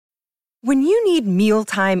When you need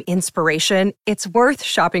mealtime inspiration, it's worth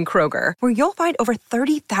shopping Kroger, where you'll find over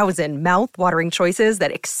 30,000 mouth-watering choices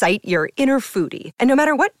that excite your inner foodie. And no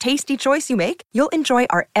matter what tasty choice you make, you'll enjoy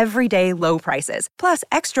our everyday low prices, plus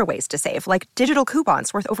extra ways to save, like digital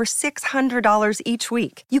coupons worth over $600 each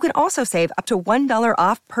week. You can also save up to $1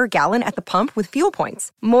 off per gallon at the pump with fuel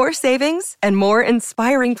points. More savings and more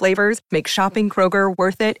inspiring flavors make shopping Kroger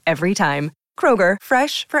worth it every time. Kroger,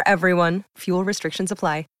 fresh for everyone. Fuel restrictions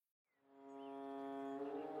apply.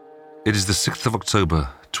 It is the 6th of October,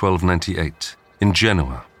 1298, in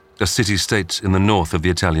Genoa, a city-state in the north of the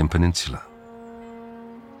Italian peninsula.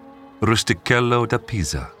 Rustichello da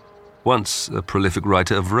Pisa, once a prolific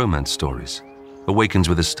writer of romance stories, awakens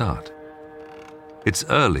with a start. It's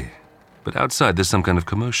early, but outside there's some kind of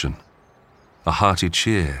commotion, a hearty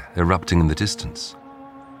cheer erupting in the distance.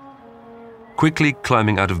 Quickly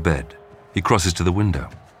climbing out of bed, he crosses to the window.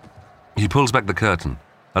 He pulls back the curtain,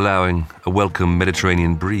 allowing a welcome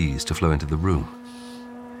Mediterranean breeze to flow into the room.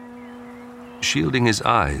 Shielding his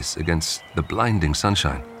eyes against the blinding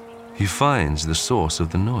sunshine, he finds the source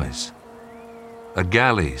of the noise. A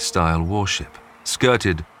galley-style warship,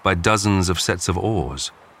 skirted by dozens of sets of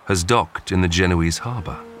oars, has docked in the Genoese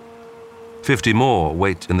harbour. 50 more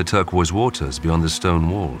wait in the turquoise waters beyond the stone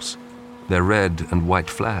walls, their red and white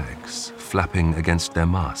flags flapping against their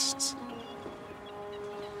masts.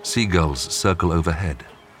 Seagulls circle overhead,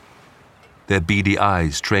 their beady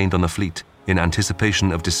eyes trained on the fleet in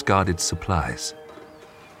anticipation of discarded supplies.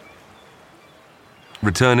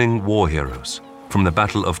 Returning war heroes from the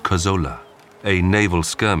Battle of Kozola, a naval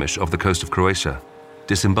skirmish off the coast of Croatia,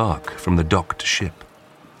 disembark from the docked ship.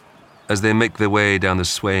 As they make their way down the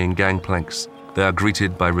swaying gangplanks, they are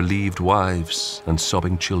greeted by relieved wives and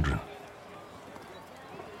sobbing children.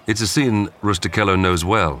 It's a scene Rustichello knows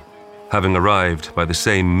well, having arrived by the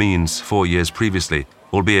same means 4 years previously,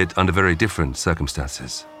 albeit under very different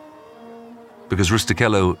circumstances. Because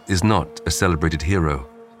Rustichello is not a celebrated hero,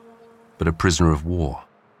 but a prisoner of war.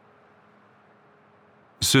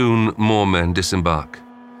 Soon more men disembark,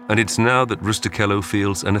 and it's now that Rustichello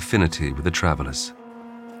feels an affinity with the travelers.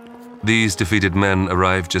 These defeated men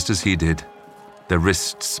arrive just as he did, their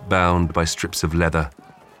wrists bound by strips of leather,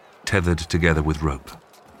 tethered together with rope.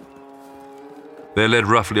 They're led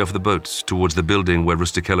roughly off the boats towards the building where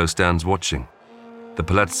Rustichello stands watching, the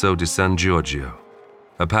Palazzo di San Giorgio,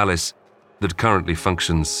 a palace that currently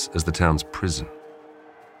functions as the town's prison.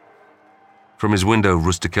 From his window,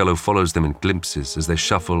 Rustichello follows them in glimpses as they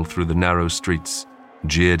shuffle through the narrow streets,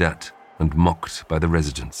 jeered at and mocked by the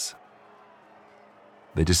residents.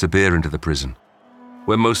 They disappear into the prison,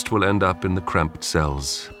 where most will end up in the cramped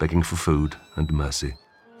cells, begging for food and mercy.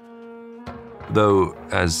 Though,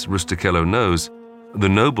 as Rustichello knows, the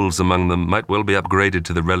nobles among them might well be upgraded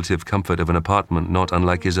to the relative comfort of an apartment not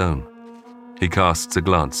unlike his own. He casts a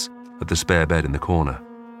glance at the spare bed in the corner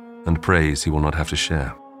and prays he will not have to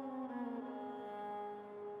share.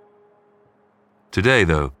 Today,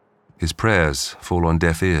 though, his prayers fall on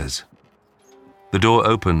deaf ears. The door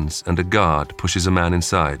opens and a guard pushes a man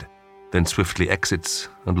inside, then swiftly exits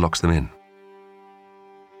and locks them in.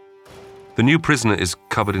 The new prisoner is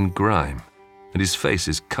covered in grime, and his face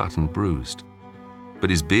is cut and bruised. But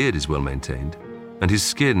his beard is well maintained, and his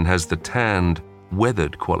skin has the tanned,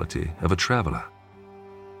 weathered quality of a traveler.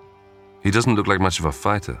 He doesn't look like much of a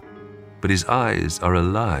fighter, but his eyes are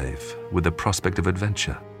alive with the prospect of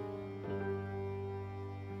adventure.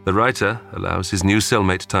 The writer allows his new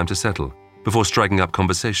cellmate time to settle before striking up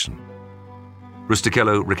conversation.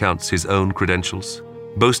 Rustichello recounts his own credentials,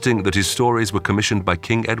 boasting that his stories were commissioned by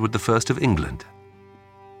King Edward I of England.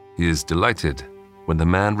 He is delighted when the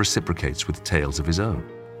man reciprocates with tales of his own.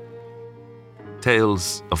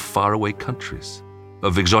 Tales of faraway countries,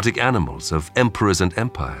 of exotic animals, of emperors and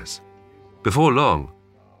empires. Before long,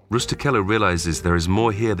 Rustichello realizes there is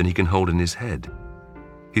more here than he can hold in his head.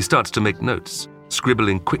 He starts to make notes,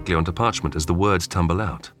 scribbling quickly onto parchment as the words tumble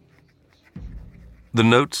out. The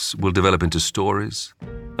notes will develop into stories,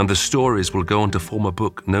 and the stories will go on to form a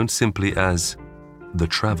book known simply as The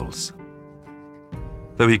Travels.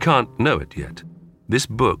 Though he can't know it yet, this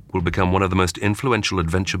book will become one of the most influential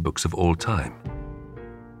adventure books of all time.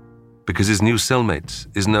 Because his new cellmate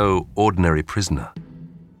is no ordinary prisoner.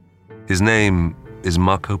 His name is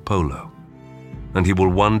Marco Polo, and he will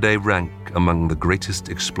one day rank among the greatest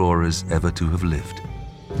explorers ever to have lived.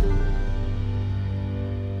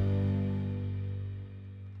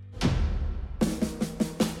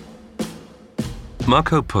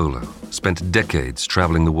 Marco Polo spent decades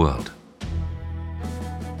traveling the world.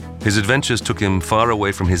 His adventures took him far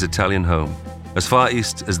away from his Italian home, as far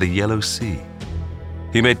east as the Yellow Sea.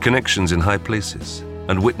 He made connections in high places,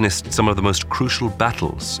 and witnessed some of the most crucial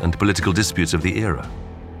battles and political disputes of the era.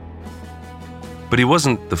 But he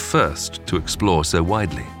wasn't the first to explore so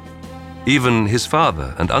widely. Even his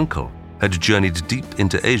father and uncle had journeyed deep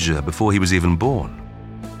into Asia before he was even born.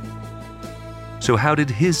 So how did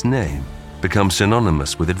his name become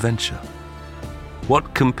synonymous with adventure?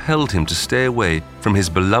 What compelled him to stay away from his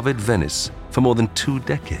beloved Venice for more than 2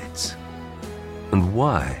 decades? And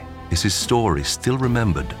why is his story still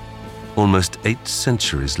remembered almost 8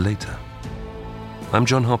 centuries later? I'm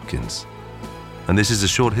John Hopkins, and this is a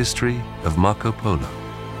short history of Marco Polo.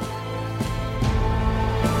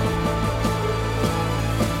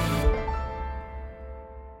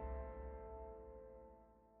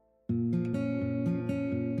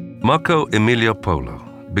 Marco Emilio Polo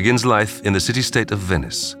begins life in the city-state of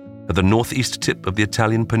Venice, at the northeast tip of the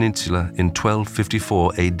Italian peninsula in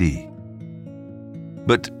 1254 AD.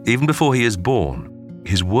 But even before he is born,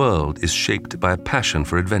 his world is shaped by a passion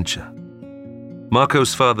for adventure.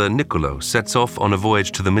 Marco's father, Niccolo, sets off on a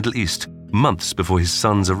voyage to the Middle East months before his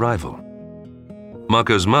son's arrival.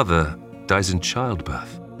 Marco's mother dies in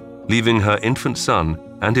childbirth, leaving her infant son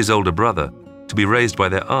and his older brother to be raised by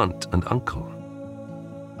their aunt and uncle.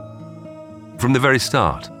 From the very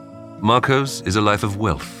start, Marco's is a life of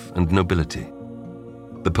wealth and nobility.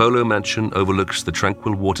 The Polo mansion overlooks the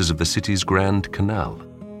tranquil waters of the city's Grand Canal.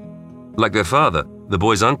 Like their father, the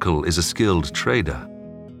boy's uncle is a skilled trader.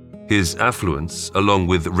 His affluence, along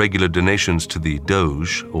with regular donations to the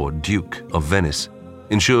Doge, or Duke, of Venice,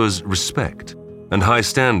 ensures respect and high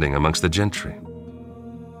standing amongst the gentry.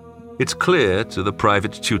 It's clear to the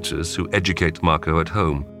private tutors who educate Marco at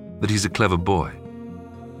home that he's a clever boy.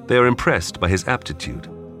 They are impressed by his aptitude,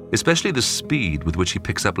 especially the speed with which he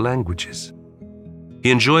picks up languages.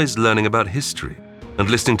 He enjoys learning about history and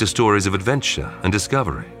listening to stories of adventure and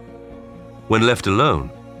discovery. When left alone,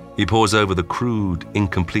 he pores over the crude,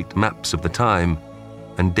 incomplete maps of the time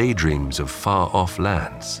and daydreams of far-off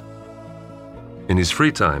lands. In his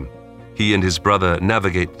free time, he and his brother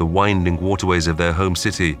navigate the winding waterways of their home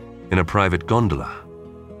city in a private gondola.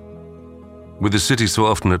 With the city so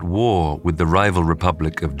often at war with the rival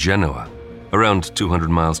Republic of Genoa, around 200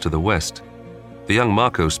 miles to the west, the young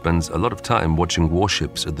Marco spends a lot of time watching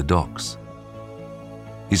warships at the docks.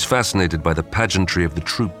 He's fascinated by the pageantry of the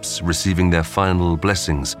troops receiving their final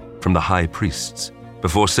blessings from the high priests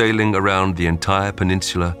before sailing around the entire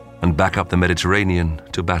peninsula and back up the Mediterranean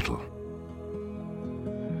to battle.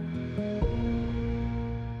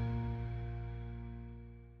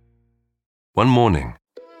 One morning,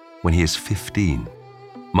 when he is 15,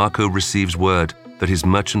 Marco receives word that his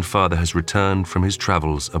merchant father has returned from his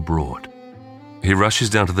travels abroad. He rushes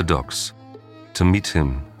down to the docks to meet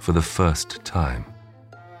him for the first time.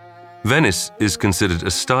 Venice is considered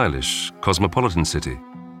a stylish, cosmopolitan city,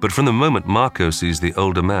 but from the moment Marco sees the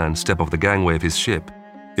older man step off the gangway of his ship,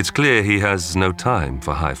 it's clear he has no time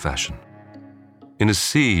for high fashion. In a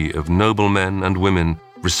sea of noble men and women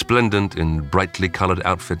resplendent in brightly colored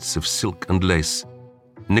outfits of silk and lace,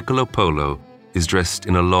 Niccolo Polo is dressed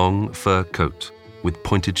in a long fur coat with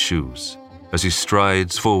pointed shoes as he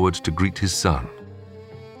strides forward to greet his son.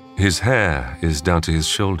 His hair is down to his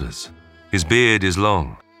shoulders, his beard is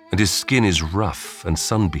long, and his skin is rough and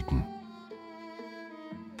sun-beaten.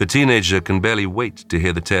 The teenager can barely wait to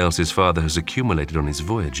hear the tales his father has accumulated on his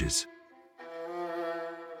voyages.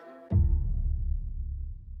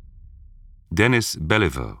 Denis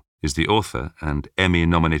Béliveau is the author and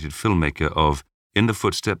Emmy-nominated filmmaker of In the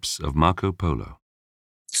Footsteps of Marco Polo.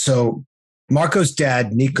 So Marco's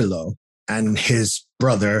dad, Niccolo, and his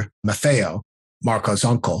brother, Maffeo, Marco's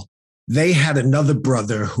uncle, they had another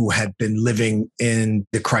brother who had been living in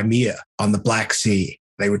the Crimea on the Black Sea.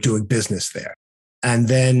 They were doing business there. And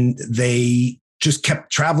then they just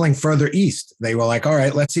kept traveling further east. They were like, all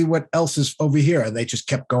right, let's see what else is over here. And they just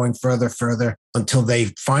kept going further until they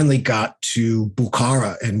finally got to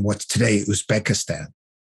Bukhara in what's today Uzbekistan.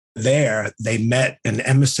 There, they met an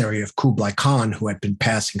emissary of Kublai Khan who had been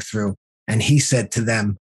passing through. And he said to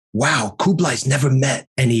them, wow, Kublai's never met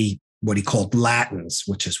any, what he called Latins,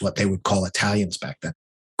 which is what they would call Italians back then.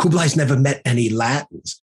 Kublai's never met any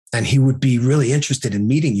Latins. And he would be really interested in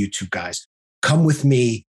meeting you two guys. Come with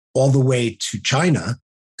me all the way to China,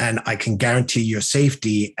 and I can guarantee your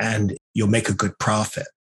safety and you'll make a good profit.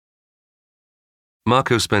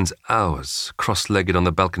 Marco spends hours cross-legged on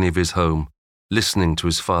the balcony of his home, listening to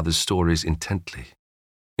his father's stories intently.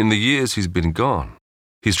 In the years he's been gone,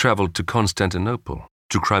 he's traveled to Constantinople,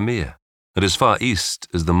 to Crimea, and as far east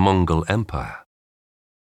as the Mongol Empire.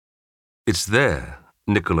 It's there,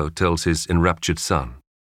 Niccolo tells his enraptured son,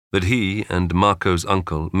 that he and Marco's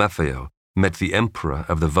uncle, Maffeo, met the emperor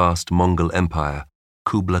of the vast Mongol Empire,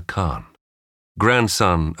 Kublai Khan,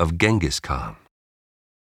 grandson of Genghis Khan,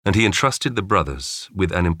 and he entrusted the brothers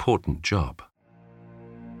with an important job.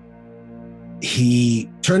 He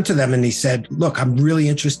turned to them and he said, look, I'm really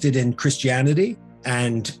interested in Christianity,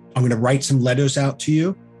 and I'm going to write some letters out to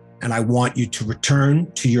you, and I want you to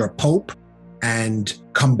return to your pope and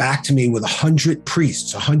come back to me with 100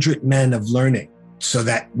 priests, 100 men of learning, so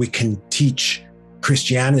that we can teach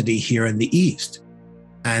Christianity here in the East.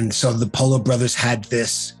 And so the Polo brothers had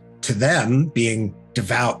this, to them, being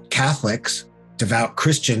devout Catholics, devout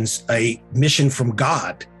Christians, a mission from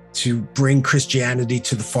God to bring Christianity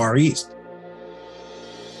to the Far East.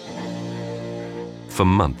 For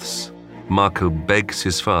months, Marco begs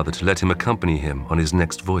his father to let him accompany him on his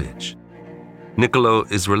next voyage. Niccolo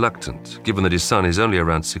is reluctant, given that his son is only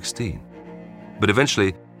around 16. But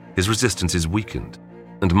eventually, his resistance is weakened,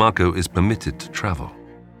 and Marco is permitted to travel.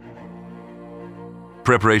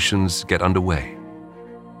 Preparations get underway.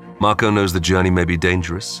 Marco knows the journey may be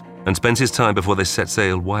dangerous and spends his time before they set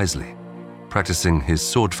sail wisely, practicing his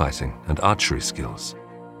sword fighting and archery skills.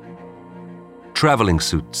 Traveling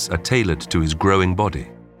suits are tailored to his growing body.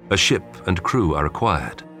 A ship and crew are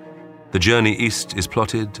required. The journey east is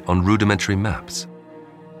plotted on rudimentary maps.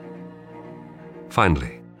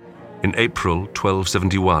 Finally, in April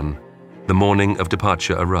 1271, the morning of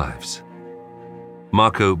departure arrives.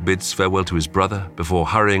 Marco bids farewell to his brother before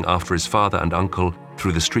hurrying after his father and uncle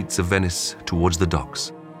through the streets of Venice towards the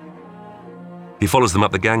docks. He follows them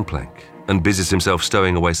up the gangplank and busies himself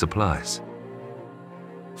stowing away supplies.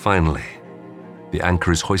 Finally, the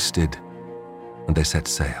anchor is hoisted and they set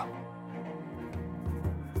sail.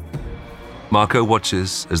 Marco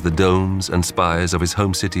watches as the domes and spires of his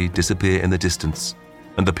home city disappear in the distance,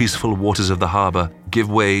 and the peaceful waters of the harbor give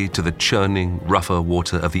way to the churning, rougher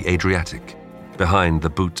water of the Adriatic, behind the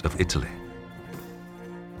boot of Italy.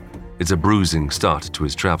 It's a bruising start to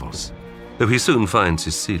his travels, though he soon finds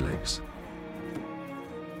his sea legs.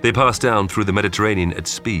 They pass down through the Mediterranean at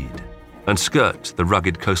speed and skirt the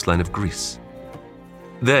rugged coastline of Greece.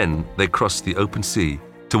 Then they cross the open sea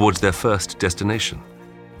towards their first destination,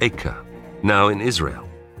 Acre, now in Israel,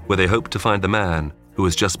 where they hope to find the man who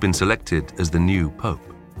has just been selected as the new pope.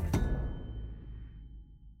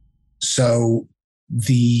 So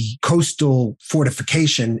the coastal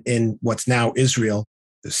fortification in what's now Israel,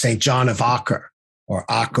 St. John of Acre, or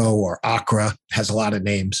Akko or Acre, has a lot of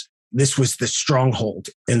names. This was the stronghold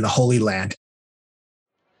in the Holy Land.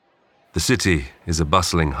 The city is a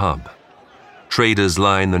bustling hub. Traders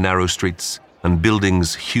line the narrow streets, and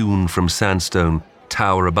buildings hewn from sandstone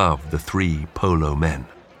tower above the three Polo men.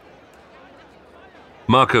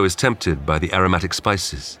 Marco is tempted by the aromatic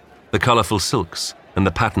spices, the colorful silks, and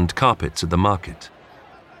the patterned carpets at the market.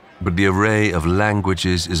 But the array of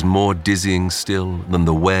languages is more dizzying still than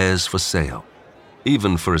the wares for sale,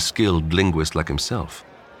 even for a skilled linguist like himself.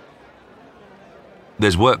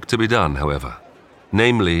 There's work to be done, however,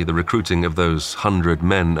 namely the recruiting of those 100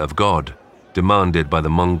 men of God demanded by the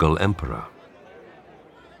Mongol emperor.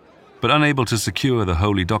 But unable to secure the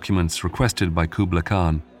holy documents requested by Kublai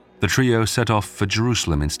Khan, the trio set off for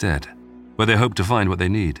Jerusalem instead, where they hope to find what they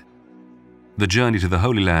need. The journey to the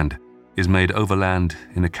Holy Land is made overland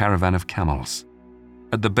in a caravan of camels.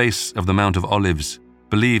 At the base of the Mount of Olives,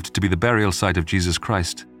 believed to be the burial site of Jesus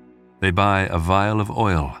Christ, they buy a vial of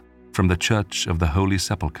oil from the Church of the Holy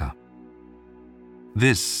Sepulchre.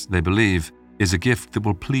 This, they believe, is a gift that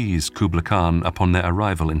will please Kublai Khan upon their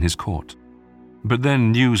arrival in his court. But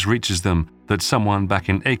then news reaches them that someone back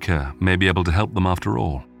in Acre may be able to help them after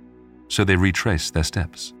all, so they retrace their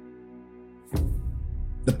steps.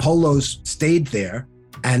 The Polos stayed there,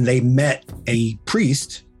 and they met a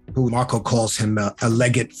priest, who Marco calls him a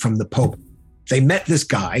legate from the Pope. They met this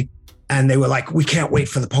guy, and they were like, we can't wait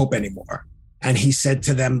for the Pope anymore. And he said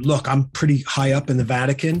to them, look, I'm pretty high up in the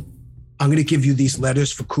Vatican. I'm going to give you these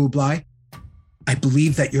letters for Kublai. I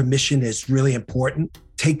believe that your mission is really important.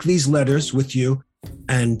 Take these letters with you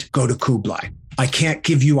and go to Kublai. I can't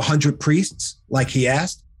give you 100 priests like he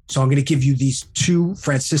asked, so I'm going to give you these 2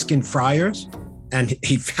 Franciscan friars. And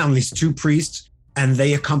he found these 2 priests, and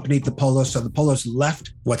they accompanied the Polos. So the Polos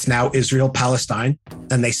left what's now Israel, Palestine,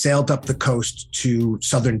 and they sailed up the coast to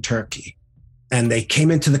southern Turkey. And they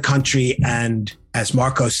came into the country, and as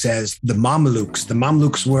Marco says, the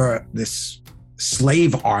Mamluks were this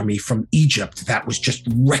slave army from Egypt that was just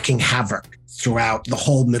wreaking havoc throughout the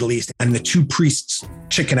whole Middle East. And the 2 priests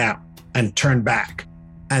chicken out and turn back.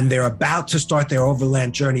 And they're about to start their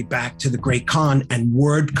overland journey back to the Great Khan, and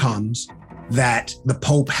word comes that the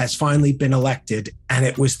Pope has finally been elected. And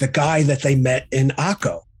it was the guy that they met in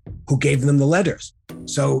Akko who gave them the letters.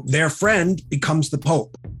 So their friend becomes the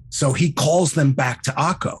Pope. So he calls them back to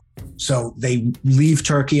Akko. So they leave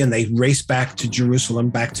Turkey and they race back to Jerusalem,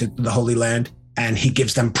 back to the Holy Land. And he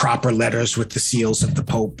gives them proper letters with the seals of the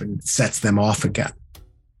Pope and sets them off again.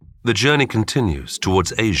 The journey continues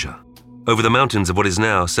towards Asia, over the mountains of what is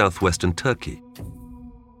now southwestern Turkey.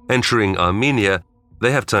 Entering Armenia,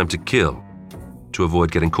 they have time to kill, to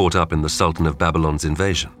avoid getting caught up in the Sultan of Babylon's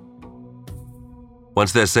invasion.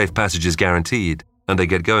 Once their safe passage is guaranteed and they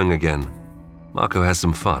get going again, Marco has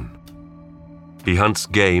some fun. He hunts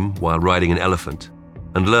game while riding an elephant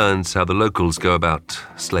and learns how the locals go about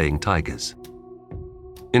slaying tigers.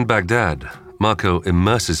 In Baghdad, Marco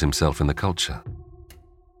immerses himself in the culture.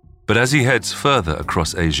 But as he heads further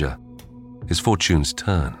across Asia, his fortunes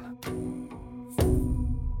turn.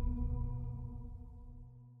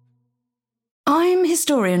 I'm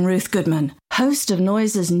historian Ruth Goodman, host of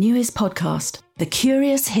Noiser's newest podcast, The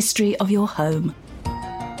Curious History of Your Home.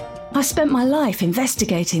 I've spent my life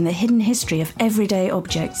investigating the hidden history of everyday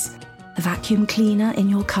objects. The vacuum cleaner in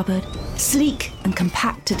your cupboard, sleek and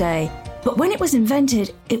compact today, but when it was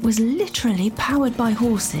invented, it was literally powered by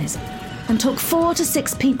horses and took 4 to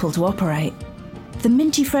 6 people to operate. The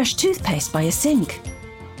minty fresh toothpaste by your sink.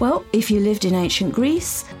 Well, if you lived in ancient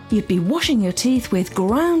Greece, you'd be washing your teeth with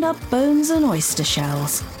ground up bones and oyster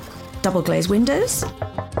shells. Double glazed windows?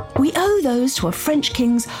 We owe those to a French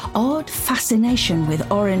king's odd fascination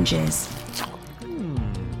with oranges.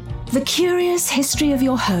 The Curious History of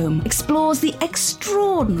Your Home explores the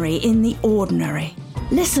extraordinary in the ordinary.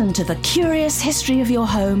 Listen to The Curious History of Your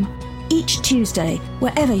Home each Tuesday,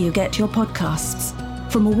 wherever you get your podcasts.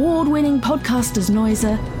 From award-winning podcasters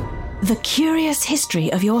Noiser, The Curious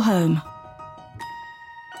History of Your Home.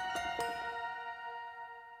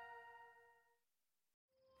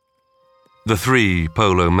 The 3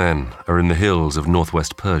 Polo men are in the hills of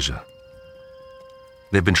northwest Persia.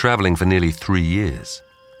 They've been traveling for nearly 3 years,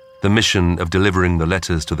 the mission of delivering the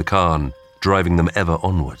letters to the Khan driving them ever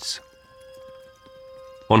onwards.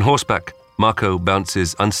 On horseback, Marco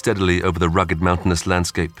bounces unsteadily over the rugged mountainous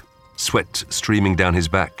landscape, sweat streaming down his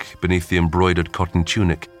back beneath the embroidered cotton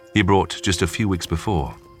tunic he brought just a few weeks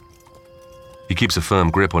before. He keeps a firm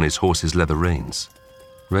grip on his horse's leather reins,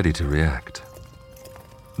 ready to react.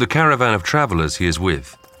 The caravan of travelers he is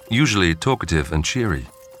with, usually talkative and cheery,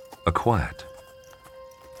 are quiet.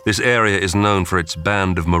 This area is known for its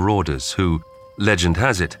band of marauders who, legend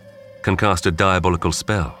has it, can cast a diabolical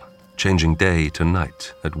spell, changing day to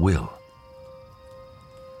night at will.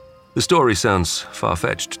 The story sounds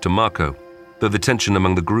far-fetched to Marco, though the tension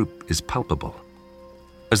among the group is palpable.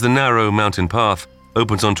 As the narrow mountain path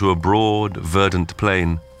opens onto a broad, verdant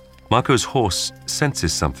plain, Marco's horse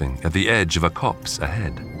senses something at the edge of a copse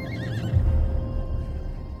ahead.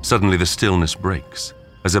 Suddenly the stillness breaks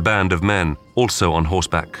as a band of men, also on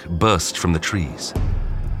horseback, burst from the trees.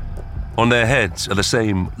 On their heads are the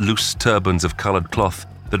same loose turbans of colored cloth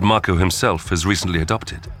that Marco himself has recently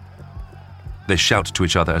adopted. They shout to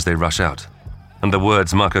each other as they rush out, and the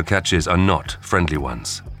words Marco catches are not friendly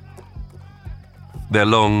ones. Their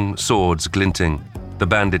long swords glinting, the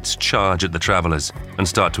bandits charge at the travelers and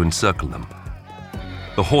start to encircle them.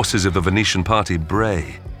 The horses of the Venetian party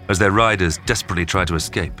bray as their riders desperately try to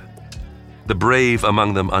escape. The brave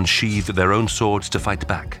among them unsheathe their own swords to fight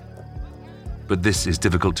back. But this is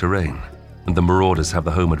difficult terrain, and the marauders have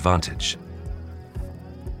the home advantage.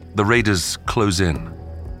 The raiders close in,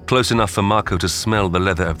 close enough for Marco to smell the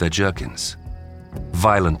leather of their jerkins.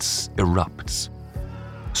 Violence erupts.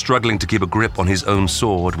 Struggling to keep a grip on his own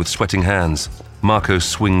sword with sweating hands, Marco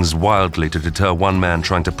swings wildly to deter one man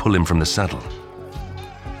trying to pull him from the saddle.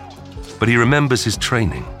 But he remembers his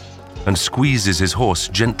training and squeezes his horse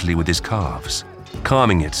gently with his calves,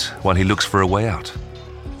 calming it while he looks for a way out.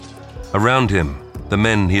 Around him, the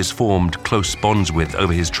men he has formed close bonds with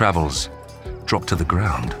over his travels drop to the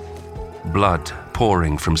ground, blood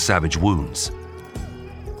pouring from savage wounds.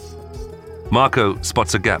 Marco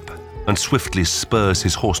spots a gap and swiftly spurs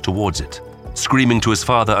his horse towards it, screaming to his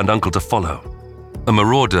father and uncle to follow. A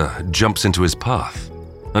marauder jumps into his path,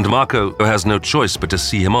 and Marco has no choice but to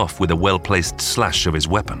see him off with a well-placed slash of his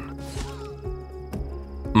weapon.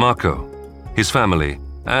 Marco, his family,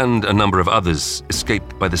 and a number of others escape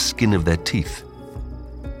by the skin of their teeth.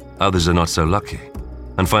 Others are not so lucky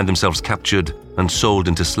and find themselves captured and sold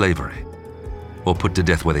into slavery, or put to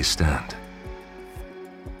death where they stand.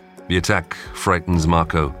 The attack frightens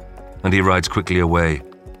Marco, and he rides quickly away,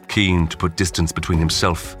 keen to put distance between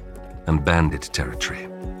himself and bandit territory.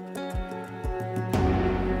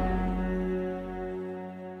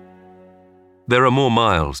 There are more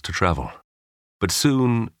miles to travel, but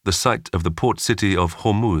soon the sight of the port city of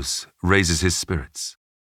Hormuz raises his spirits.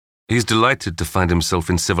 He's delighted to find himself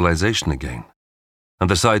in civilization again, and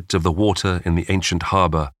the sight of the water in the ancient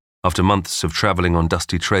harbour after months of travelling on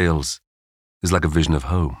dusty trails is like a vision of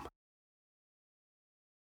home.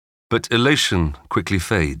 But elation quickly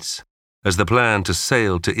fades, as the plan to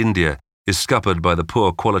sail to India is scuppered by the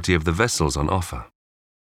poor quality of the vessels on offer.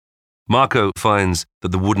 Marco finds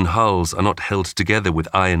that the wooden hulls are not held together with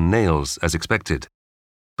iron nails as expected,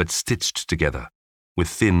 but stitched together with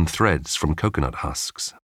thin threads from coconut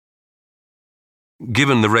husks.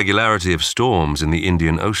 Given the regularity of storms in the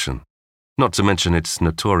Indian Ocean, not to mention its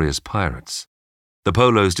notorious pirates, the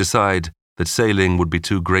Polos decide that sailing would be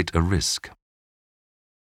too great a risk.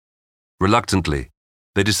 Reluctantly,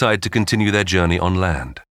 they decide to continue their journey on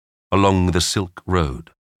land, along the Silk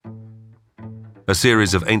Road, a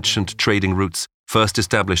series of ancient trading routes first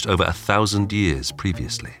established over 1,000 years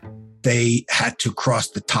previously. They had to cross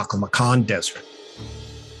the Taklamakan Desert.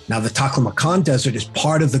 Now, the Taklamakan Desert is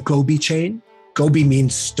part of the Gobi chain. Gobi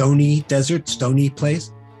means stony desert, stony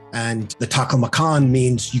place. And the Taklamakan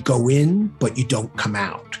means you go in, but you don't come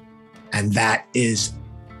out. And that is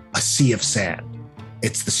a sea of sand.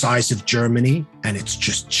 It's the size of Germany, and it's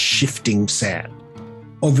just shifting sand.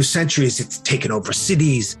 Over centuries, it's taken over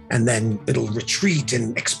cities, and then it'll retreat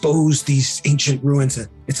and expose these ancient ruins.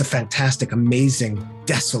 It's a fantastic, amazing,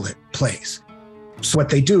 desolate place. So what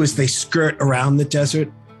they do is they skirt around the desert,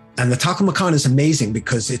 and the Taklamakan is amazing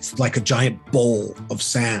because it's like a giant bowl of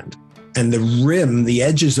sand. And the rim, the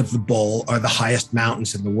edges of the bowl, are the highest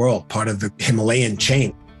mountains in the world, part of the Himalayan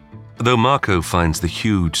chain. Though Marco finds the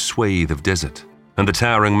huge swathe of desert and the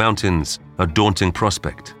towering mountains a daunting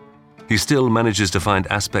prospect, he still manages to find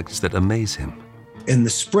aspects that amaze him. In the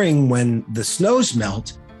spring, when the snows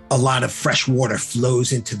melt, a lot of fresh water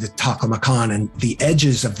flows into the Taklamakan, and the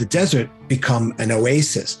edges of the desert become an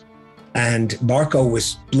oasis. And Marco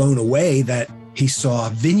was blown away that he saw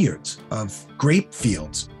vineyards of grape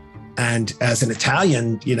fields. And as an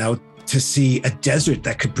Italian, to see a desert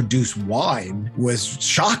that could produce wine was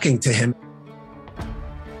shocking to him.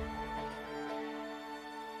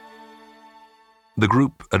 The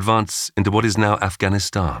group advance into what is now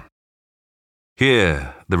Afghanistan.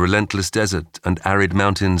 Here, the relentless desert and arid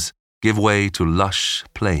mountains give way to lush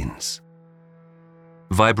plains.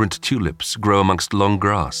 Vibrant tulips grow amongst long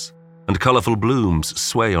grass, and colourful blooms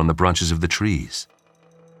sway on the branches of the trees.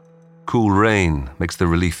 Cool rain makes the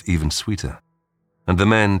relief even sweeter, and the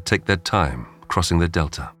men take their time crossing the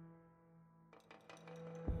delta.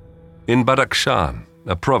 In Badakhshan,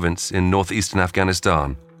 a province in northeastern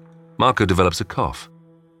Afghanistan, Marco develops a cough.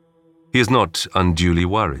 He is not unduly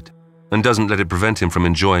worried and doesn't let it prevent him from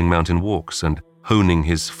enjoying mountain walks and honing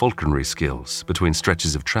his falconry skills between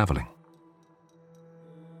stretches of traveling.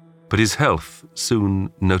 But his health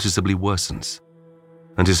soon noticeably worsens,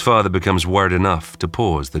 and his father becomes worried enough to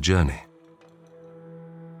pause the journey.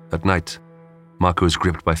 At night, Marco is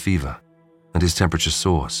gripped by fever, and his temperature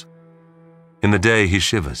soars. In the day, he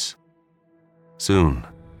shivers. Soon,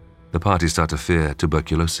 the party start to fear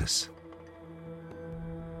tuberculosis.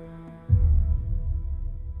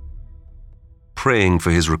 Praying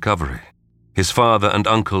for his recovery, his father and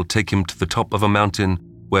uncle take him to the top of a mountain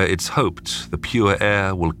where it's hoped the pure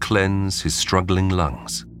air will cleanse his struggling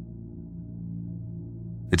lungs.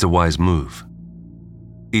 It's a wise move.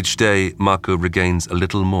 Each day, Marco regains a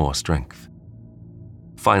little more strength.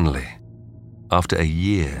 Finally, after a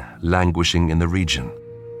year languishing in the region,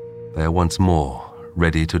 they are once more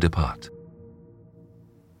ready to depart.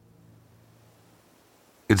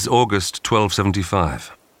 It's August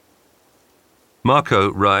 1275. Marco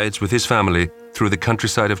rides with his family through the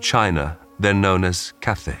countryside of China, then known as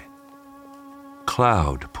Cathay.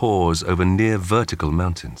 Cloud pours over near vertical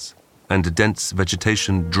mountains, and dense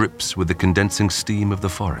vegetation drips with the condensing steam of the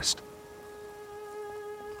forest.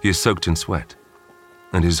 He is soaked in sweat,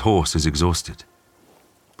 and his horse is exhausted.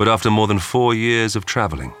 But after more than 4 years of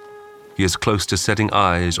traveling, he is close to setting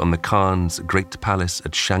eyes on the Khan's great palace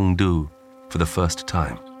at Shangdu for the first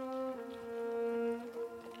time.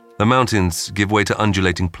 The mountains give way to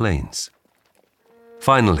undulating plains.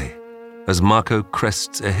 Finally, as Marco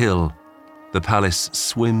crests a hill, the palace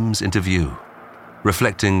swims into view,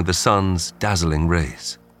 reflecting the sun's dazzling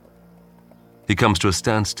rays. He comes to a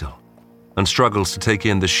standstill and struggles to take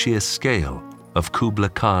in the sheer scale of Kubla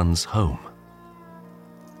Khan's home.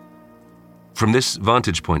 From this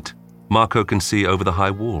vantage point, Marco can see over the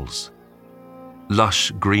high walls.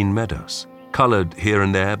 Lush green meadows, colored here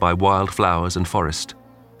and there by wildflowers and forest,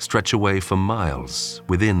 stretch away for miles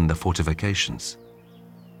within the fortifications.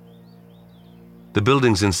 The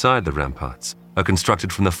buildings inside the ramparts are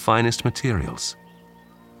constructed from the finest materials: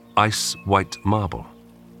 ice-white marble,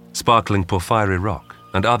 sparkling porphyry rock,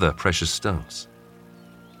 and other precious stones.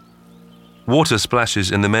 Water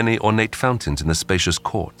splashes in the many ornate fountains in the spacious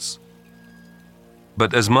courts.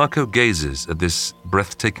 But as Marco gazes at this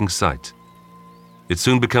breathtaking sight, it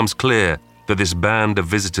soon becomes clear that this band of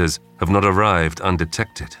visitors have not arrived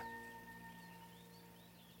undetected.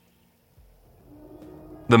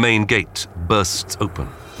 The main gate bursts open,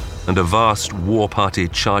 and a vast war party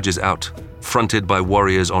charges out, fronted by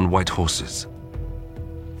warriors on white horses.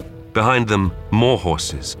 Behind them, more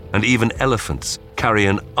horses and even elephants carry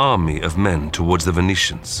an army of men towards the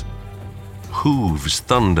Venetians. Hooves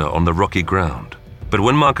thunder on the rocky ground, but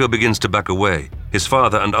when Marco begins to back away, his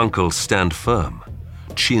father and uncle stand firm,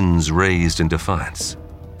 chins raised in defiance.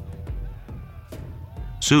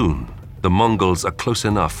 Soon, the Mongols are close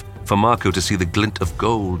enough for Marco to see the glint of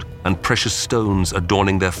gold and precious stones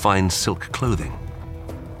adorning their fine silk clothing.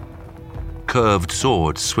 Curved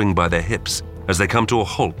swords swing by their hips as they come to a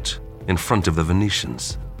halt in front of the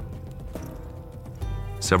Venetians.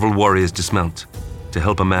 Several warriors dismount to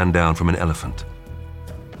help a man down from an elephant.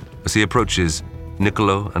 As he approaches,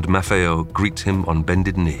 Niccolo and Maffeo greet him on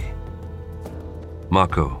bended knee.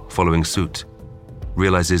 Marco, following suit,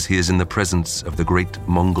 realizes he is in the presence of the great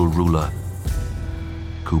Mongol ruler,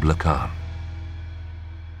 Kublai Khan.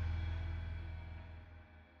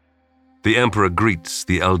 The emperor greets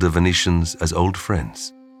the elder Venetians as old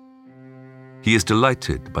friends. He is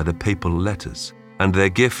delighted by the papal letters and their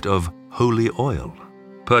gift of holy oil,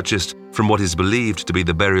 purchased from what is believed to be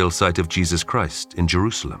the burial site of Jesus Christ in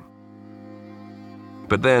Jerusalem.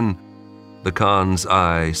 But then, the Khan's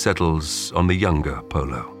eye settles on the younger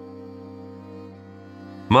Polo.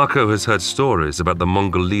 Marco has heard stories about the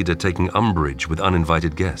Mongol leader taking umbrage with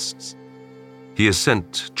uninvited guests. He has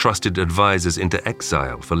sent trusted advisors into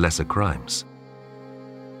exile for lesser crimes.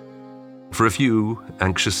 For a few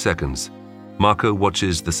anxious seconds, Marco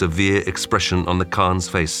watches the severe expression on the Khan's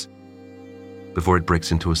face before it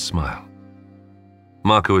breaks into a smile.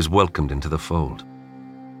 Marco is welcomed into the fold.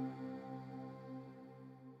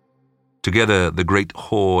 Together, the great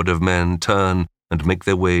horde of men turn and make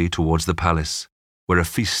their way towards the palace, where a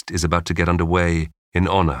feast is about to get underway in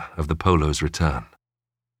honor of the Polo's return.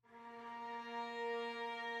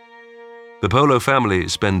 The Polo family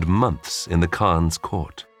spend months in the Khan's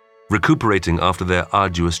court, recuperating after their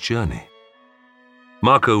arduous journey.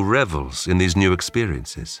 Marco revels in these new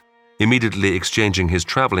experiences, immediately exchanging his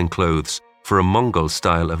traveling clothes for a Mongol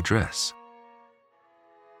style of dress.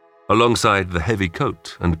 Alongside the heavy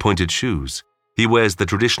coat and pointed shoes, he wears the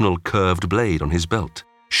traditional curved blade on his belt,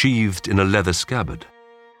 sheathed in a leather scabbard.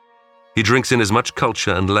 He drinks in as much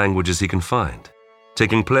culture and language as he can find,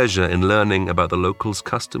 taking pleasure in learning about the locals'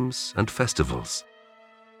 customs and festivals.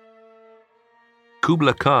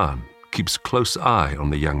 Kublai Khan keeps close eye on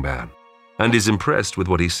the young man and is impressed with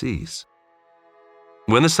what he sees.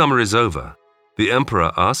 When the summer is over, the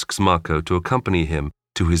emperor asks Marco to accompany him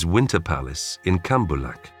to his winter palace in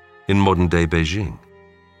Cambulac, in modern-day Beijing.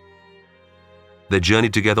 They journey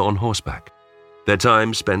together on horseback, their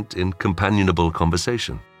time spent in companionable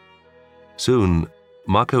conversation. Soon,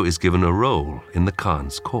 Marco is given a role in the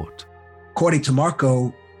Khan's court. According to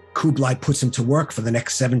Marco, Kublai puts him to work for the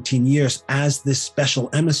next 17 years as this special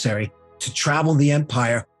emissary to travel the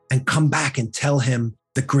empire and come back and tell him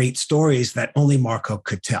the great stories that only Marco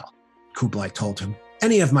could tell. Kublai told him,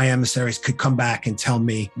 any of my emissaries could come back and tell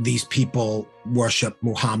me these people worship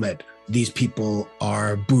Muhammad, these people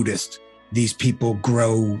are Buddhist, these people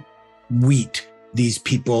grow wheat, these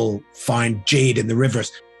people find jade in the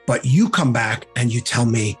rivers. But you come back and you tell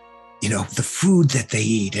me, the food that they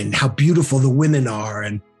eat and how beautiful the women are.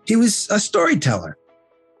 And he was a storyteller.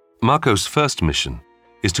 Marco's first mission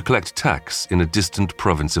is to collect tax in a distant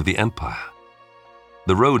province of the empire.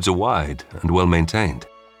 The roads are wide and well maintained,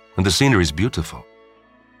 and the scenery is beautiful.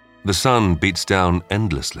 The sun beats down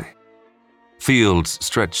endlessly. Fields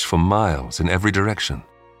stretch for miles in every direction,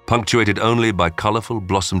 punctuated only by colorful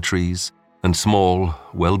blossom trees and small,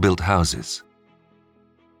 well-built houses.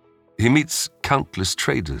 He meets countless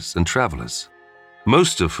traders and travelers,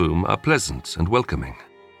 most of whom are pleasant and welcoming.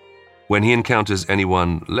 When he encounters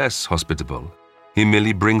anyone less hospitable, he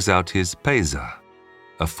merely brings out his peza,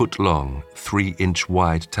 a foot-long, 3-inch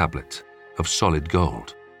wide tablet of solid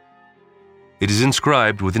gold. It is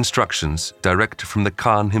inscribed with instructions direct from the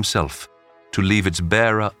Khan himself to leave its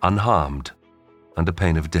bearer unharmed under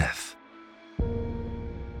pain of death.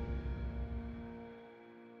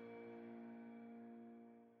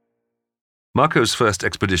 Marco's first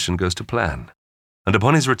expedition goes to plan, and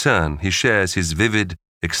upon his return, he shares his vivid,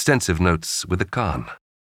 extensive notes with the Khan.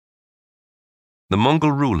 The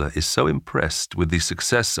Mongol ruler is so impressed with the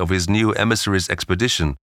success of his new emissary's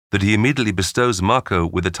expedition that he immediately bestows Marco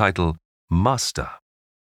with the title Master,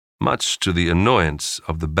 much to the annoyance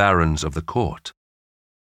of the barons of the court.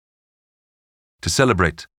 To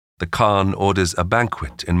celebrate, the Khan orders a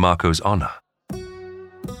banquet in Marco's honor.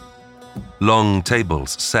 Long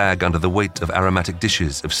tables sag under the weight of aromatic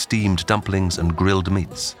dishes of steamed dumplings and grilled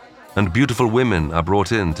meats, and beautiful women are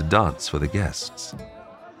brought in to dance for the guests.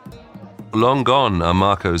 Long gone are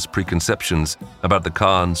Marco's preconceptions about the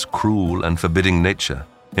Khan's cruel and forbidding nature,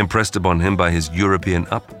 impressed upon him by his European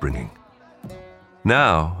upbringing.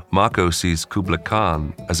 Now, Marco sees Kublai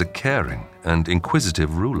Khan as a caring and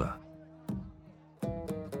inquisitive ruler.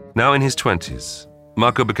 Now in his 20s,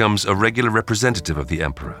 Marco becomes a regular representative of the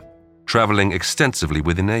emperor, traveling extensively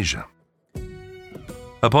within Asia.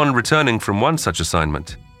 Upon returning from one such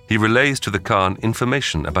assignment, he relays to the Khan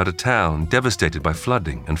information about a town devastated by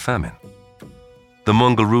flooding and famine. The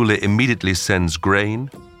Mongol ruler immediately sends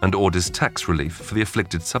grain and orders tax relief for the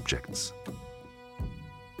afflicted subjects.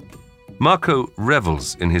 Marco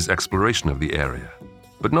revels in his exploration of the area,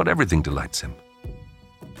 but not everything delights him.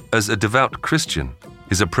 As a devout Christian,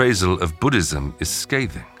 his appraisal of Buddhism is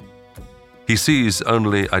scathing. He sees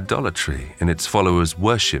only idolatry in its followers'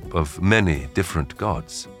 worship of many different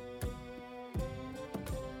gods.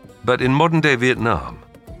 But in modern-day Vietnam,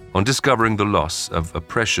 on discovering the loss of a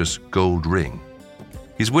precious gold ring,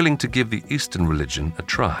 he's willing to give the Eastern religion a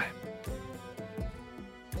try.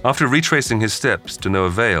 After retracing his steps to no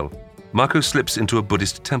avail, Marco slips into a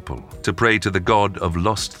Buddhist temple to pray to the god of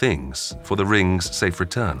lost things for the ring's safe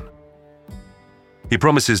return. He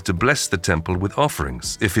promises to bless the temple with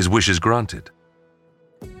offerings if his wish is granted.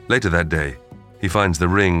 Later that day, he finds the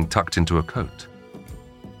ring tucked into a coat.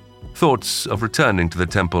 Thoughts of returning to the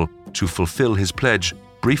temple to fulfill his pledge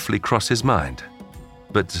briefly cross his mind,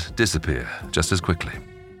 but disappear just as quickly.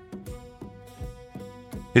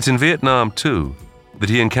 It's in Vietnam, too, that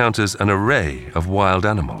he encounters an array of wild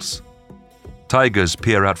animals. Tigers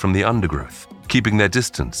peer out from the undergrowth, keeping their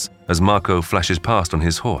distance as Marco flashes past on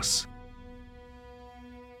his horse.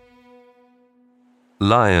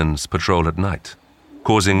 Lions patrol at night,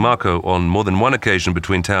 causing Marco on more than one occasion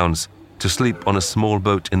between towns to sleep on a small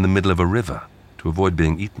boat in the middle of a river to avoid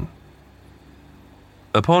being eaten.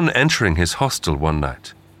 Upon entering his hostel one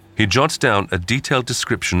night, he jots down a detailed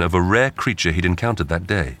description of a rare creature he'd encountered that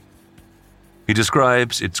day. He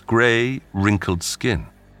describes its grey, wrinkled skin,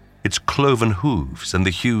 its cloven hooves, and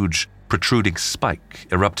the huge, protruding spike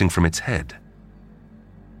erupting from its head.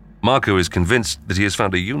 Marco is convinced that he has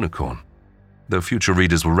found a unicorn, though future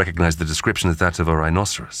readers will recognize the description as that of a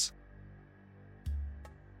rhinoceros.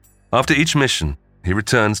 After each mission, he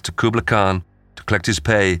returns to Kublai Khan to collect his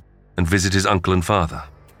pay and visit his uncle and father.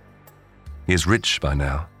 He is rich by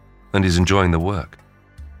now and is enjoying the work.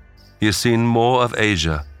 He has seen more of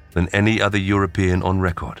Asia than any other European on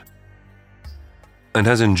record, and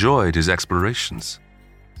has enjoyed his explorations.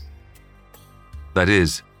 That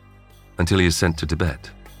is, until he is sent to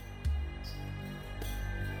Tibet.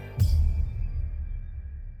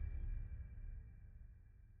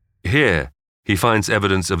 Here, he finds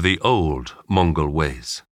evidence of the old Mongol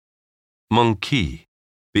ways. Meng Qi,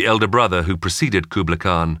 the elder brother who preceded Kublai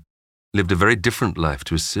Khan, lived a very different life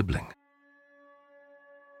to his sibling.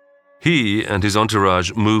 He and his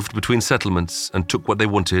entourage moved between settlements and took what they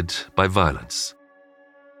wanted by violence.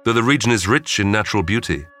 Though the region is rich in natural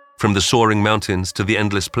beauty, from the soaring mountains to the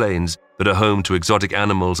endless plains that are home to exotic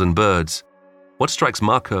animals and birds, what strikes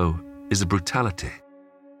Marco is the brutality.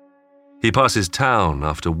 He passes town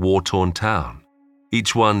after war-torn town,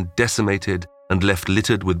 each one decimated and left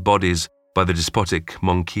littered with bodies by the despotic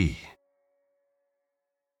Meng Qi.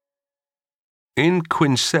 In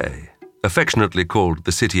Qinsei, affectionately called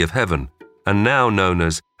the City of Heaven, and now known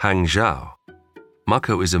as Hangzhou,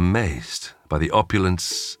 Marco is amazed by the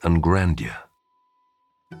opulence and grandeur.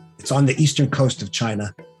 It's on the eastern coast of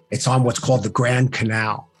China. It's on what's called the Grand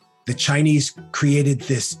Canal. The Chinese created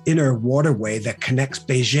this inner waterway that connects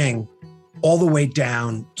Beijing all the way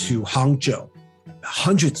down to Hangzhou,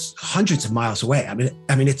 hundreds of miles away.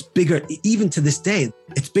 I mean, it's bigger, even to this day,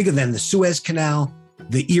 it's bigger than the Suez Canal,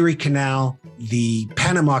 the Erie Canal, the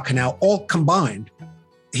Panama Canal, all combined.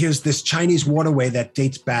 Here's this Chinese waterway that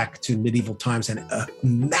dates back to medieval times and a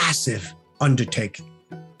massive undertaking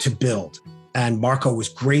to build. And Marco was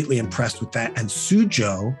greatly impressed with that. And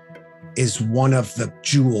Suzhou is one of the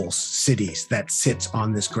jewel cities that sits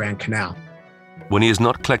on this Grand Canal. When he is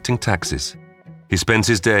not collecting taxes, he spends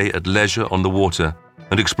his day at leisure on the water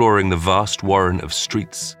and exploring the vast warren of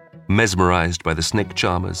streets, mesmerized by the snake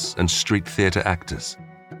charmers and street theater actors.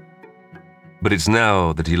 But it's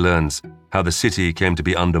now that he learns how the city came to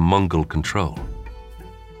be under Mongol control.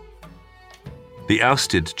 The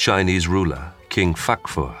ousted Chinese ruler, King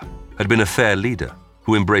Fakfur, had been a fair leader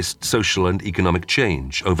who embraced social and economic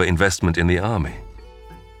change over investment in the army.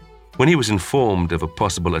 When he was informed of a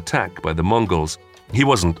possible attack by the Mongols, he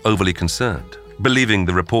wasn't overly concerned, believing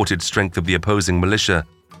the reported strength of the opposing militia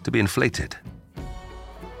to be inflated.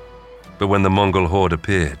 But when the Mongol horde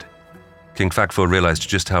appeared, King Fakfur realized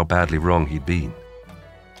just how badly wrong he'd been.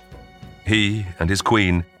 He and his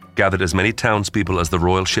queen gathered as many townspeople as the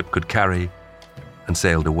royal ship could carry and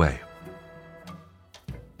sailed away.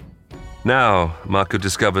 Now, Marco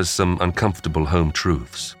discovers some uncomfortable home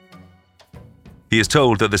truths. He is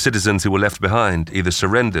told that the citizens who were left behind either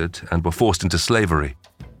surrendered and were forced into slavery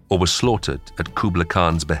or were slaughtered at Kublai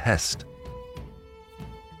Khan's behest.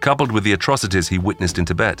 Coupled with the atrocities he witnessed in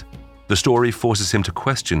Tibet, the story forces him to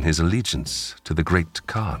question his allegiance to the great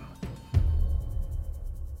Khan.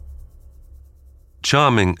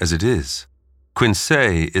 Charming as it is,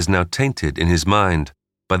 Quinsay is now tainted in his mind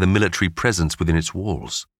by the military presence within its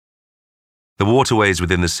walls. The waterways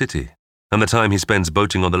within the city and the time he spends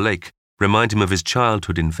boating on the lake remind him of his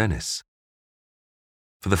childhood in Venice.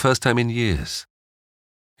 For the first time in years,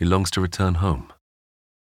 he longs to return home.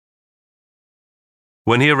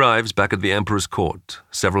 When he arrives back at the emperor's court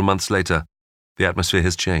several months later, the atmosphere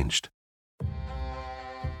has changed.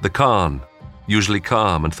 The Khan, usually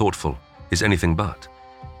calm and thoughtful, is anything but.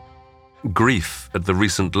 Grief at the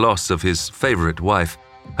recent loss of his favorite wife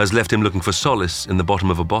has left him looking for solace in the bottom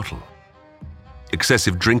of a bottle.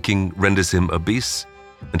 Excessive drinking renders him obese,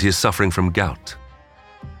 and he is suffering from gout.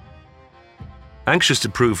 Anxious to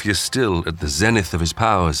prove he is still at the zenith of his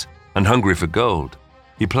powers and hungry for gold,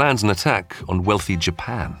 he plans an attack on wealthy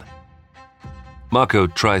Japan. Marco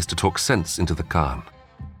tries to talk sense into the Khan.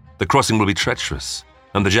 The crossing will be treacherous,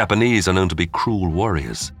 and the Japanese are known to be cruel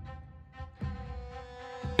warriors.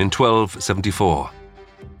 In 1274,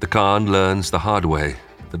 the Khan learns the hard way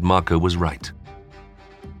that Marco was right.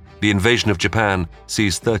 The invasion of Japan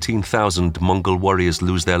sees 13,000 Mongol warriors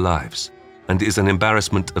lose their lives and is an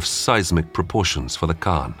embarrassment of seismic proportions for the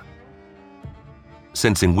Khan.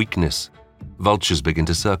 Sensing weakness, vultures begin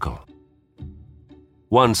to circle.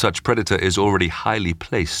 One such predator is already highly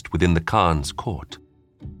placed within the Khan's court.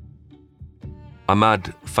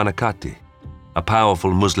 Ahmad Fanakati, a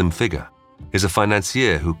powerful Muslim figure, is a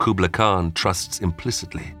financier who Kublai Khan trusts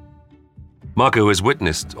implicitly. Marco has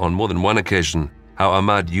witnessed on more than one occasion how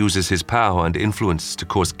Ahmad uses his power and influence to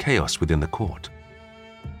cause chaos within the court.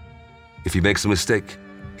 If he makes a mistake,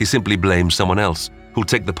 he simply blames someone else who'll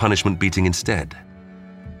take the punishment beating instead.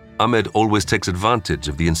 Ahmed always takes advantage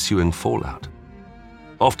of the ensuing fallout,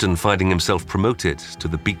 often finding himself promoted to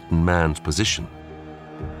the beaten man's position.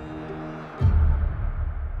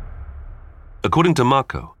 According to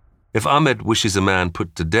Marco, if Ahmed wishes a man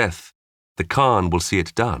put to death, the Khan will see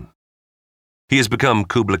it done. He has become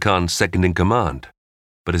Kublai Khan's second-in-command,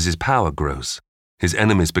 but as his power grows, his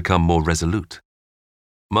enemies become more resolute.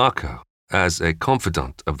 Marco, as a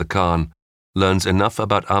confidant of the Khan, learns enough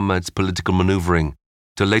about Ahmed's political maneuvering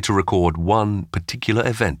to later record one particular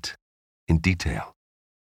event in detail.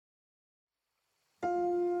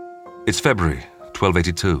 It's February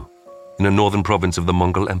 1282, in a northern province of the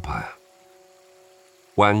Mongol Empire.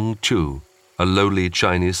 Wang Chu, a lowly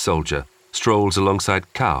Chinese soldier, strolls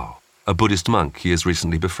alongside Cao, a Buddhist monk he has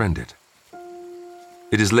recently befriended.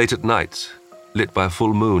 It is late at night, lit by a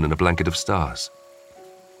full moon and a blanket of stars.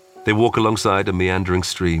 They walk alongside a meandering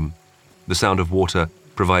stream, the sound of water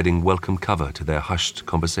providing welcome cover to their hushed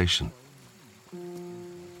conversation.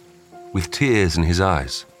 With tears in his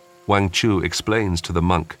eyes, Wang Chu explains to the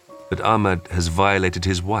monk that Ahmed has violated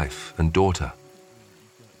his wife and daughter.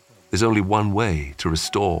 There's only one way to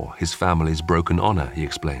restore his family's broken honor, he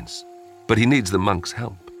explains, but he needs the monk's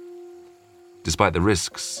help. Despite the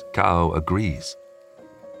risks, Cao agrees.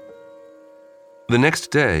 The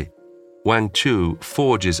next day, Wang Chu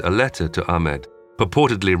forges a letter to Ahmed,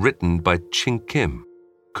 purportedly written by Qing Kim,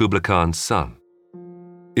 Kublai Khan's son.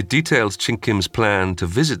 It details Qing Kim's plan to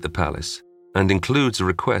visit the palace and includes a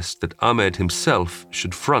request that Ahmed himself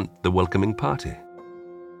should front the welcoming party.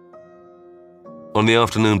 On the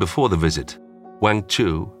afternoon before the visit, Wang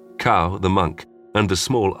Chu, Cao, the monk, and the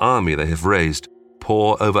small army they have raised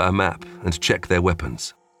pore over a map and check their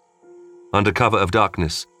weapons. Under cover of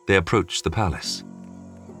darkness, they approach the palace.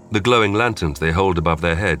 The glowing lanterns they hold above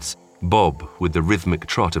their heads bob with the rhythmic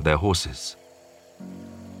trot of their horses.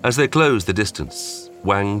 As they close the distance,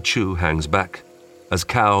 Wang Chu hangs back as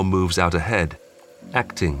Cao moves out ahead,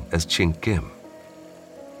 acting as Qing Kim.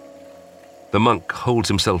 The monk holds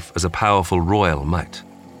himself as a powerful royal might,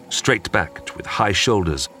 straight-backed with high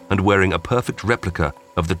shoulders and wearing a perfect replica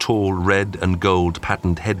of the tall red and gold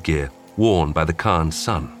patterned headgear worn by the Khan's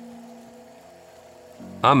son.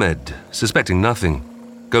 Ahmed, suspecting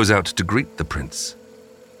nothing, goes out to greet the prince.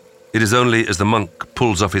 It is only as the monk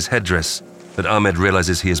pulls off his headdress that Ahmed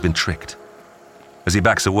realizes he has been tricked. As he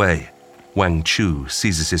backs away, Wang Chu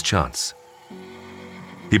seizes his chance.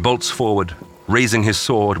 He bolts forward, raising his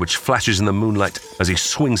sword, which flashes in the moonlight as he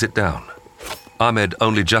swings it down. Ahmed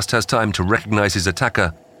only just has time to recognize his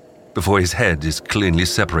attacker before his head is cleanly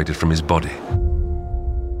separated from his body.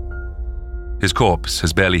 His corpse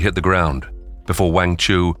has barely hit the ground before Wang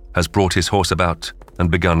Chu has brought his horse about and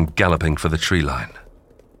begun galloping for the tree line.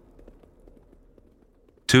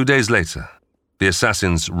 2 days later, the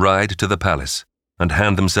assassins ride to the palace and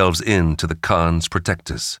hand themselves in to the Khan's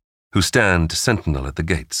protectors, who stand sentinel at the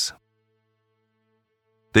gates.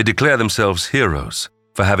 They declare themselves heroes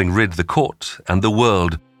for having rid the court and the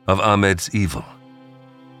world of Ahmed's evil.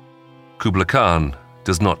 Kublai Khan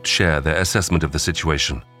does not share their assessment of the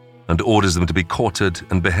situation and orders them to be quartered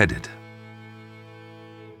and beheaded.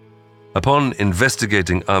 Upon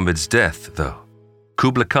investigating Ahmed's death, though,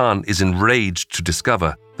 Kublai Khan is enraged to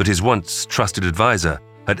discover that his once trusted advisor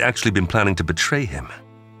had actually been planning to betray him.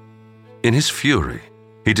 In his fury,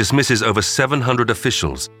 he dismisses over 700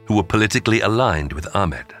 officials who were politically aligned with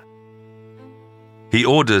Ahmed. He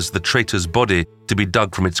orders the traitor's body to be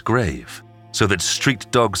dug from its grave so that street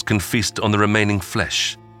dogs can feast on the remaining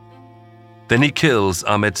flesh. Then he kills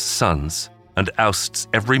Ahmed's sons and ousts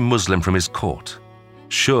every Muslim from his court,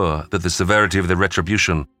 sure that the severity of the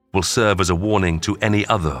retribution will serve as a warning to any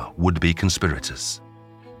other would-be conspirators.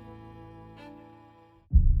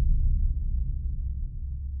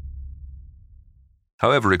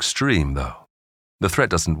 However extreme, though, the threat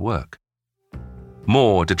doesn't work.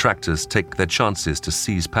 More detractors take their chances to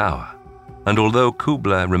seize power, and although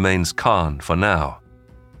Kublai remains Khan for now,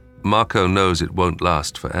 Marco knows it won't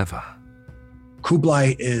last forever.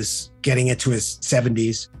 Kublai is getting into his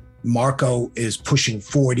 70s. Marco is pushing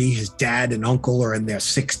 40. His dad and uncle are in their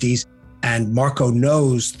 60s. And Marco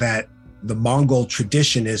knows that the Mongol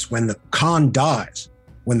tradition is when the Khan dies,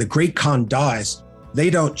 when the great Khan dies, they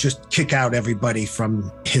don't just kick out everybody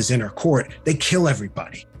from his inner court. They kill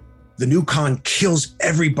everybody. The new Khan kills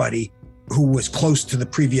everybody who was close to the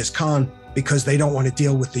previous Khan because they don't want to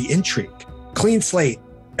deal with the intrigue. Clean slate,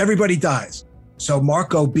 everybody dies. So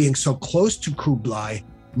Marco, being so close to Kublai,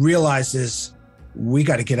 realizes we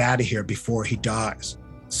got to get out of here before he dies.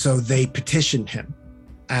 So they petition him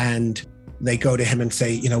and they go to him and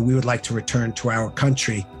say, we would like to return to our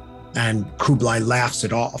country. And Kublai laughs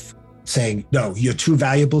it off, saying, no, you're too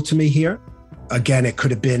valuable to me here. Again, it could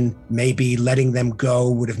have been maybe letting them go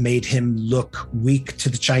would have made him look weak to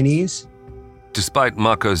the Chinese. Despite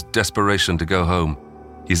Marco's desperation to go home,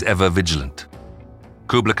 he's ever vigilant.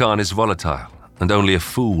 Kublai Khan is volatile, and only a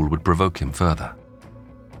fool would provoke him further.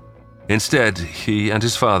 Instead, he and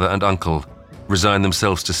his father and uncle resign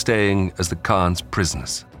themselves to staying as the Khan's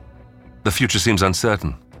prisoners. The future seems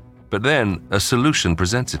uncertain, but then a solution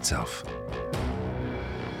presents itself.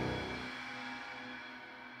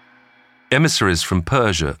 Emissaries from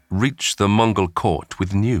Persia reach the Mongol court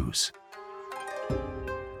with news.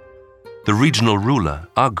 The regional ruler,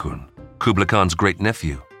 Arghun, Kublai Khan's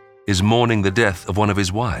great-nephew, is mourning the death of one of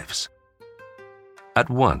his wives. At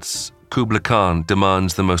once, Kublai Khan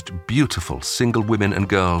demands the most beautiful single women and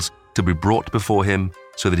girls to be brought before him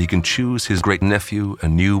so that he can choose his great-nephew a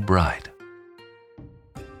new bride.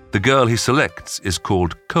 The girl he selects is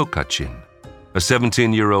called Kokachin, a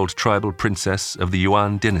 17-year-old tribal princess of the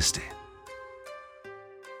Yuan dynasty.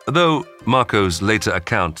 Though Marco's later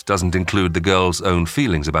account doesn't include the girl's own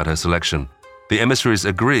feelings about her selection, the emissaries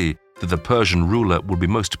agree that the Persian ruler would be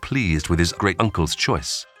most pleased with his great-uncle's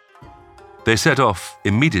choice. They set off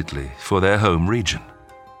immediately for their home region.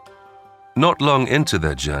 Not long into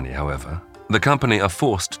their journey, however, the company are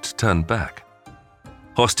forced to turn back.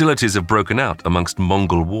 Hostilities have broken out amongst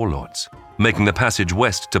Mongol warlords, making the passage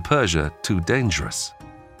west to Persia too dangerous.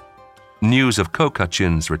 News of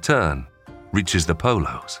Kokachin's return reaches the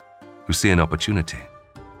Polos, who see an opportunity.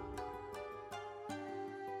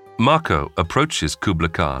 Marco approaches Kublai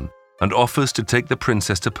Khan and offers to take the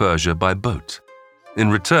princess to Persia by boat, in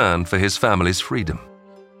return for his family's freedom.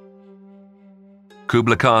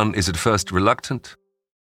 Kublai Khan is at first reluctant,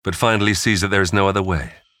 but finally sees that there is no other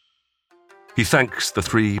way. He thanks the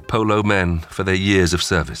 3 Polo men for their years of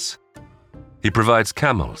service. He provides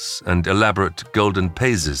camels and elaborate golden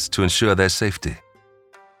paises to ensure their safety.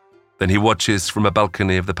 Then he watches from a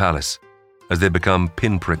balcony of the palace as they become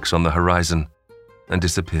pinpricks on the horizon and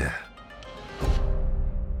disappear.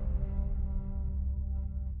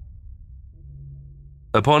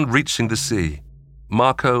 Upon reaching the sea,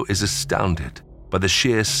 Marco is astounded by the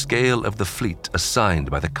sheer scale of the fleet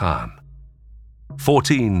assigned by the Khan.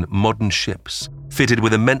 14 modern ships, fitted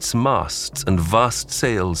with immense masts and vast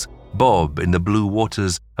sails, bob in the blue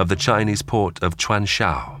waters of the Chinese port of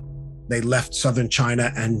Quanshao. They left southern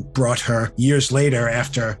China and brought her years later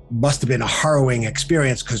after must have been a harrowing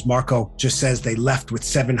experience, because Marco just says they left with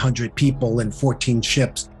 700 people and 14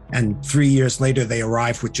 ships. And 3 years later, they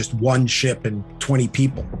arrived with just one ship and 20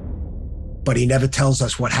 people. But he never tells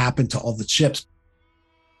us what happened to all the ships.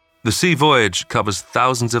 The sea voyage covers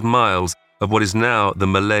thousands of miles of what is now the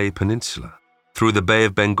Malay Peninsula, through the Bay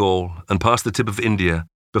of Bengal and past the tip of India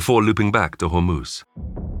before looping back to Hormuz.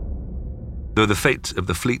 Though the fate of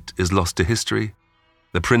the fleet is lost to history,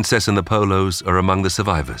 the Princess and the Polos are among the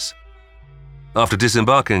survivors. After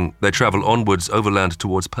disembarking, they travel onwards overland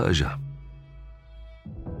towards Persia.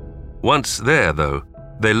 Once there, though,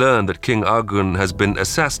 they learn that King Arghun has been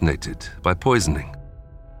assassinated by poisoning.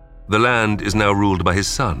 The land is now ruled by his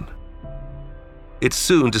son. It's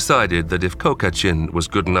soon decided that if Kokachin was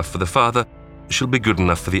good enough for the father, she'll be good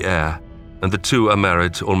enough for the heir, and the two are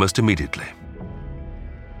married almost immediately.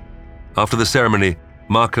 After the ceremony,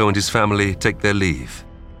 Marco and his family take their leave,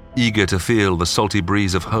 eager to feel the salty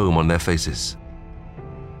breeze of home on their faces.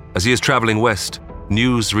 As he is traveling west,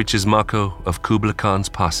 news reaches Marco of Kublai Khan's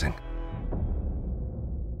passing.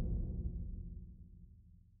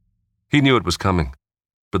 He knew it was coming,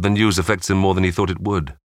 but the news affects him more than he thought it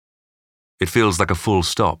would. It feels like a full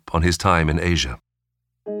stop on his time in Asia.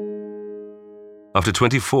 After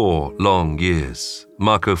 24 long years,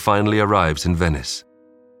 Marco finally arrives in Venice.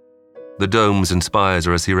 The domes and spires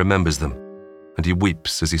are as he remembers them, and he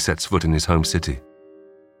weeps as he sets foot in his home city.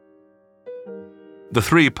 The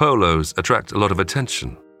three Polos attract a lot of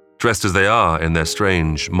attention, dressed as they are in their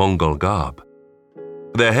strange Mongol garb.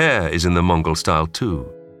 Their hair is in the Mongol style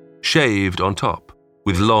too, shaved on top,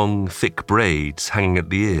 with long, thick braids hanging at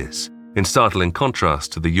the ears, in startling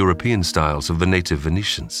contrast to the European styles of the native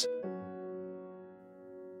Venetians.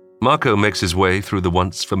 Marco makes his way through the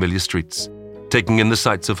once familiar streets, taking in the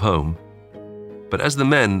sights of home. But as the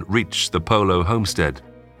men reach the Polo homestead,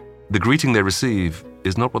 the greeting they receive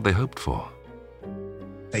is not what they hoped for.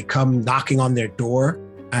 They come knocking on their door,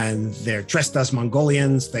 and they're dressed as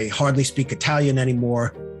Mongolians. They hardly speak Italian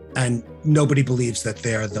anymore, and nobody believes that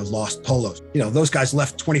they're the lost Polos. You know, those guys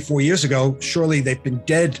left 24 years ago. Surely they've been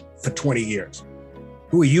dead for 20 years.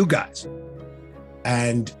 Who are you guys?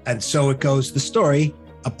 And so it goes. The story,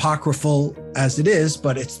 apocryphal as it is,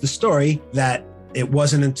 but it's the story that it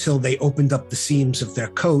wasn't until they opened up the seams of their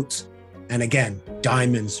coats, and again,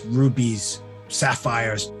 diamonds, rubies,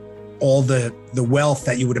 sapphires, all the wealth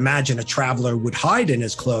that you would imagine a traveler would hide in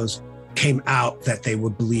his clothes came out, that they were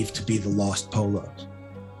believed to be the lost Polos.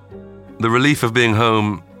 The relief of being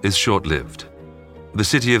home is short-lived. The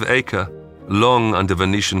city of Acre, long under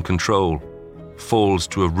Venetian control, falls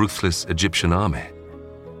to a ruthless Egyptian army.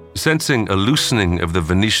 Sensing a loosening of the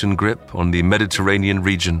Venetian grip on the Mediterranean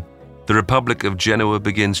region, the Republic of Genoa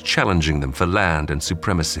begins challenging them for land and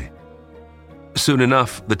supremacy. Soon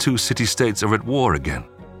enough, the two city-states are at war again,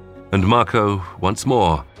 and Marco, once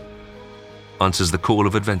more, answers the call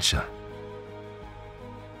of adventure.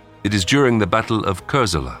 It is during the Battle of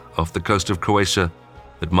Kurzola off the coast of Croatia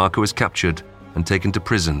that Marco is captured and taken to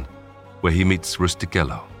prison, where he meets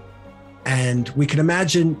Rustichello. And we can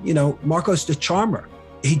imagine, Marco's the charmer.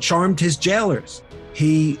 He charmed his jailers.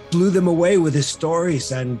 He blew them away with his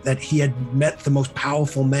stories, and that he had met the most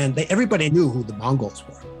powerful man. Everybody knew who the Mongols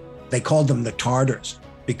were. They called them the Tartars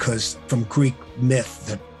because from Greek myth,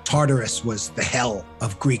 the Tartarus was the hell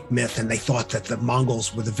of Greek myth, and they thought that the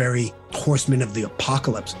Mongols were the very horsemen of the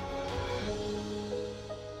apocalypse.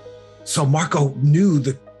 So Marco knew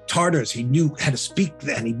the Tartars. He knew how to speak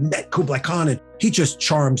then. He met Kublai Khan, and he just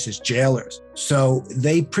charms his jailers. So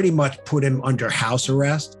they pretty much put him under house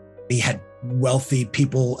arrest. He had wealthy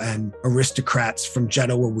people and aristocrats from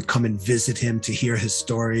Genoa would come and visit him to hear his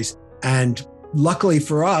stories. And luckily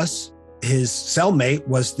for us, his cellmate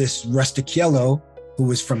was this Rustichello, who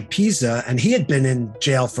was from Pisa, and he had been in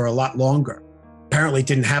jail for a lot longer. Apparently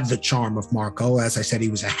didn't have the charm of Marco. As I said, he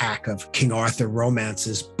was a hack of King Arthur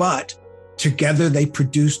romances, but together they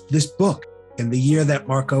produced this book. In the year that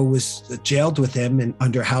Marco was jailed with him and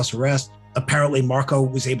under house arrest, apparently Marco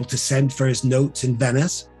was able to send for his notes in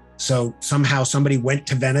Venice. So somehow somebody went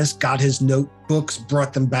to Venice, got his notebooks,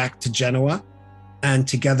 brought them back to Genoa, and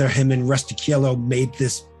together him and Rustichello made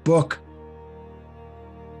this book.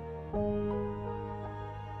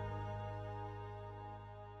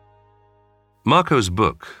 Marco's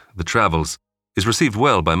book, The Travels, is received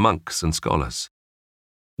well by monks and scholars.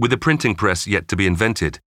 With a printing press yet to be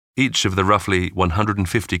invented, each of the roughly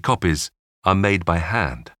 150 copies are made by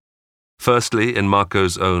hand, firstly in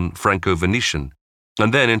Marco's own Franco-Venetian,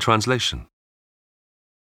 and then in translation.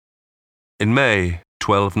 In May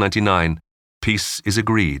 1299, peace is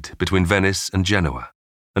agreed between Venice and Genoa,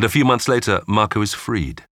 and a few months later, Marco is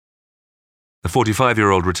freed. The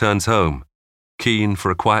 45-year-old returns home, keen for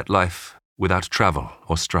a quiet life without travel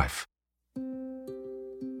or strife.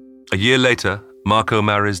 A year later, Marco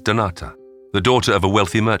marries Donata, the daughter of a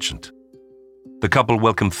wealthy merchant. The couple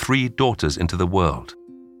welcome 3 daughters into the world,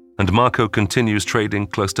 and Marco continues trading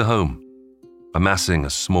close to home, amassing a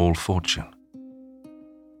small fortune.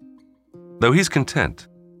 Though he's content,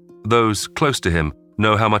 those close to him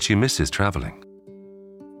know how much he misses traveling.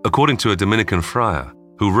 According to a Dominican friar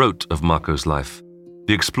who wrote of Marco's life,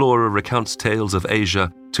 the explorer recounts tales of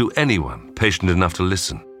Asia to anyone patient enough to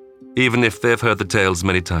listen, even if they've heard the tales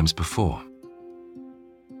many times before.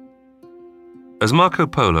 As Marco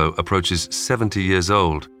Polo approaches 70 years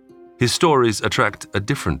old, his stories attract a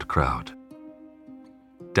different crowd: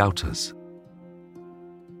 doubters.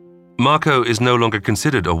 Marco is no longer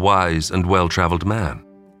considered a wise and well-traveled man.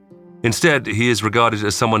 Instead, he is regarded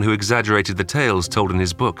as someone who exaggerated the tales told in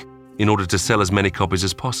his book in order to sell as many copies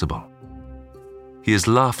as possible. He is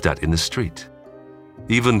laughed at in the street.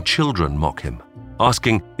 Even children mock him,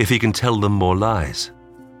 asking if he can tell them more lies.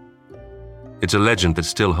 It's a legend that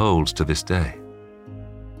still holds to this day.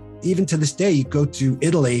 Even to this day, you go to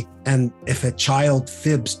Italy, and if a child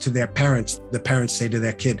fibs to their parents, the parents say to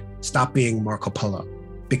their kid, "Stop being Marco Polo,"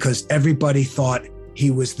 because everybody thought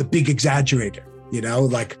he was the big exaggerator,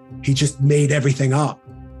 like he just made everything up.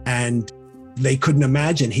 And they couldn't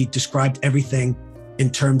imagine he described everything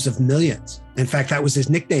in terms of millions. In fact, that was his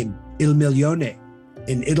nickname, Il Milione,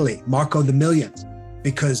 in Italy, Marco the Millions,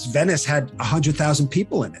 because Venice had 100,000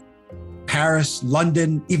 people in it. Paris,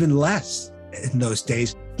 London, even less in those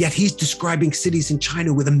days. Yet he's describing cities in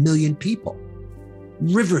China with 1 million people.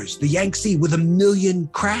 Rivers, the Yangtze, with 1 million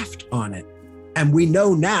craft on it. And we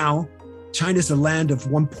know now China's a land of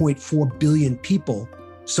 1.4 billion people.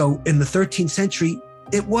 So in the 13th century,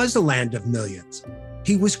 it was a land of millions.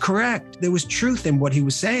 He was correct. There was truth in what he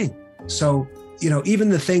was saying. So, even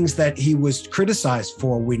the things that he was criticized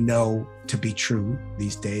for, we know to be true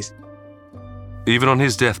these days. Even on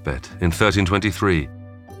his deathbed in 1323,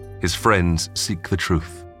 his friends seek the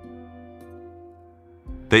truth.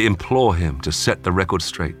 They implore him to set the record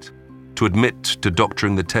straight, to admit to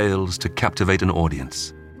doctoring the tales to captivate an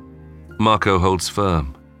audience. Marco holds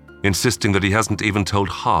firm, insisting that he hasn't even told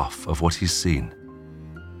half of what he's seen.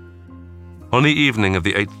 On the evening of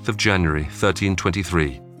the 8th of January,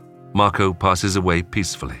 1323, Marco passes away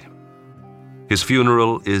peacefully. His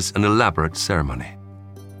funeral is an elaborate ceremony.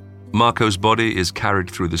 Marco's body is carried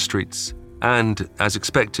through the streets, and, as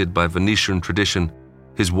expected by Venetian tradition,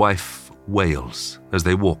 his wife wails as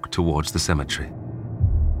they walk towards the cemetery.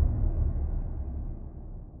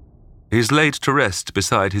 He is laid to rest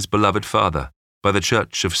beside his beloved father by the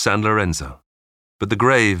church of San Lorenzo, but the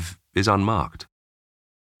grave is unmarked.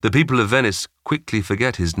 The people of Venice quickly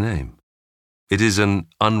forget his name. It is an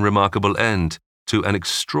unremarkable end to an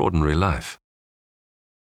extraordinary life.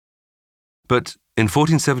 But in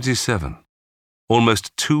 1477,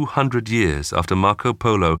 almost 200 years after Marco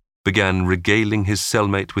Polo began regaling his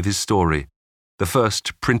cellmate with his story, the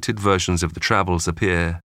first printed versions of the travels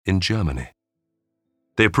appear in Germany.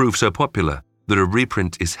 They prove so popular that a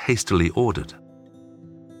reprint is hastily ordered.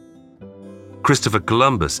 Christopher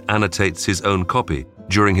Columbus annotates his own copy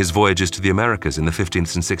during his voyages to the Americas in the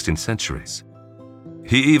 15th and 16th centuries.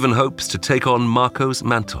 He even hopes to take on Marco's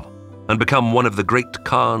mantle and become one of the great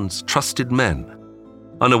Khan's trusted men,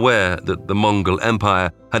 unaware that the Mongol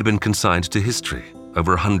Empire had been consigned to history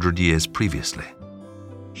over 100 years previously.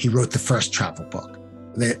 He wrote the first travel book.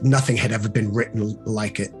 Nothing had ever been written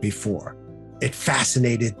like it before. It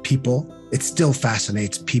fascinated people. It still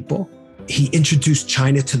fascinates people. He introduced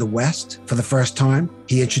China to the West for the first time.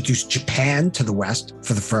 He introduced Japan to the West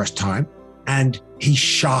for the first time. And he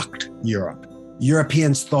shocked Europe.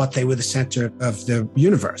 Europeans thought they were the center of the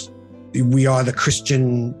universe. We are the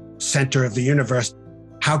Christian center of the universe.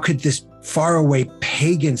 How could this faraway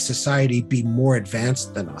pagan society be more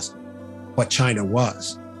advanced than us? What China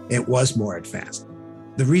was, it was more advanced.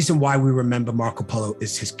 The reason why we remember Marco Polo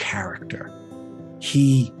is his character.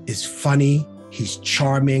 He is funny, he's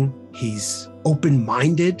charming, he's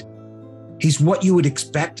open-minded. He's what you would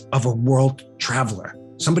expect of a world traveler,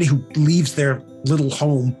 somebody who leaves their little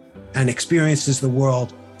home and experiences the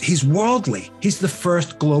world. He's worldly. He's the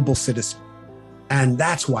first global citizen. And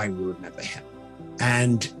that's why we remember him.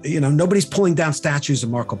 And, nobody's pulling down statues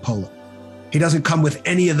of Marco Polo. He doesn't come with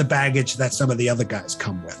any of the baggage that some of the other guys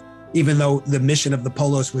come with. Even though the mission of the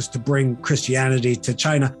Polos was to bring Christianity to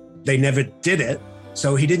China, they never did it.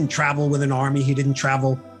 So he didn't travel with an army. He didn't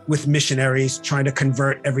travel with missionaries trying to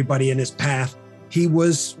convert everybody in his path. He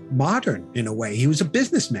was modern in a way. He was a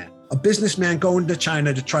businessman going to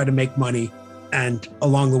China to try to make money, and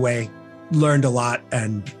along the way learned a lot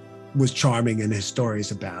and was charming in his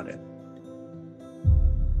stories about it.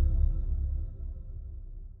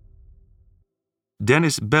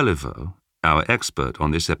 Denis Béliveau, our expert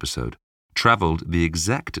on this episode, traveled the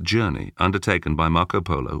exact journey undertaken by Marco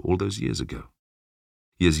Polo all those years ago.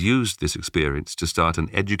 He has used this experience to start an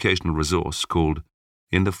educational resource called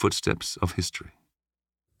In the Footsteps of History.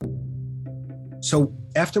 So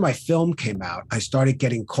after my film came out, I started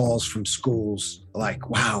getting calls from schools like,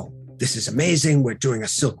 wow, this is amazing. We're doing a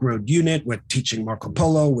Silk Road unit. We're teaching Marco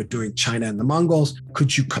Polo. We're doing China and the Mongols.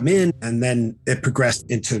 Could you come in? And then it progressed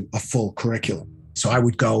into a full curriculum. So I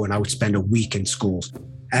would go and I would spend a week in schools.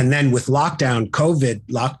 And then with COVID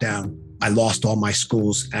lockdown, I lost all my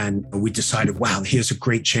schools, and we decided, wow, here's a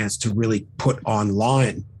great chance to really put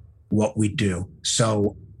online what we do.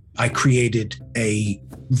 So I created a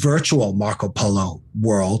virtual Marco Polo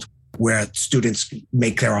world where students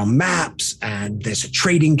make their own maps, and there's a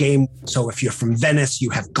trading game. So if you're from Venice, you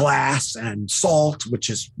have glass and salt, which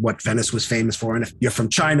is what Venice was famous for. And if you're from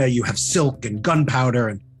China, you have silk and gunpowder,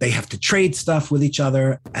 and they have to trade stuff with each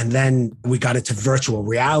other. And then we got into virtual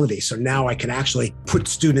reality. So now I can actually put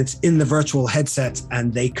students in the virtual headsets,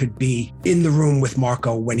 and they could be in the room with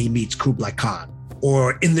Marco when he meets Kublai Khan,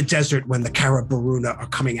 or in the desert when the Karabaruna are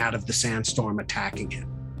coming out of the sandstorm attacking him.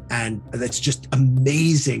 And that's just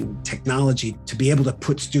amazing technology to be able to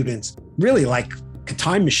put students really like a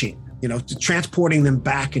time machine, to transporting them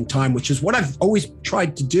back in time, which is what I've always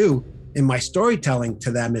tried to do in my storytelling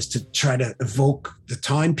to them, is to try to evoke the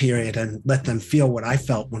time period and let them feel what I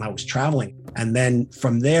felt when I was traveling. And then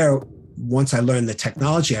from there, once I learned the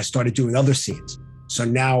technology, I started doing other scenes. So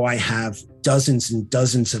now I have dozens and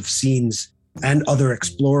dozens of scenes and other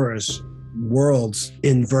explorers' worlds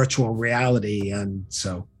in virtual reality. And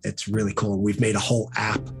so it's really cool. And we've made a whole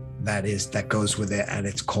app that goes with it, and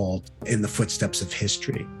it's called In the Footsteps of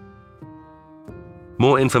History.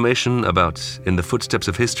 More information about In the Footsteps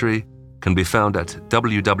of History can be found at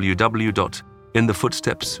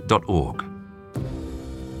www.inthefootsteps.org.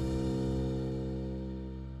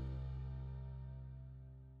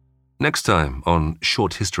 Next time on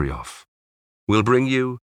Short History Off, we'll bring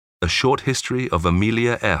you a short history of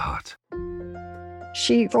Amelia Earhart.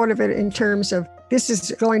 She thought of it in terms of, this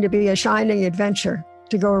is going to be a shining adventure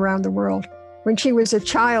to go around the world. When she was a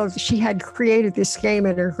child, she had created this game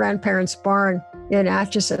at her grandparents' barn in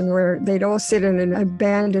Atchison, where they'd all sit in an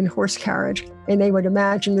abandoned horse carriage, and they would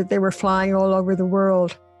imagine that they were flying all over the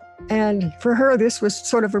world. And for her, this was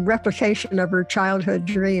sort of a replication of her childhood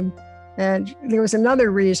dream. And there was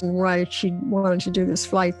another reason why she wanted to do this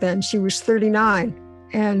flight then. She was 39,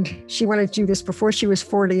 and she wanted to do this before she was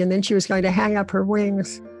 40, and then she was going to hang up her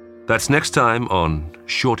wings. That's next time on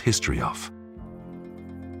Short History Off.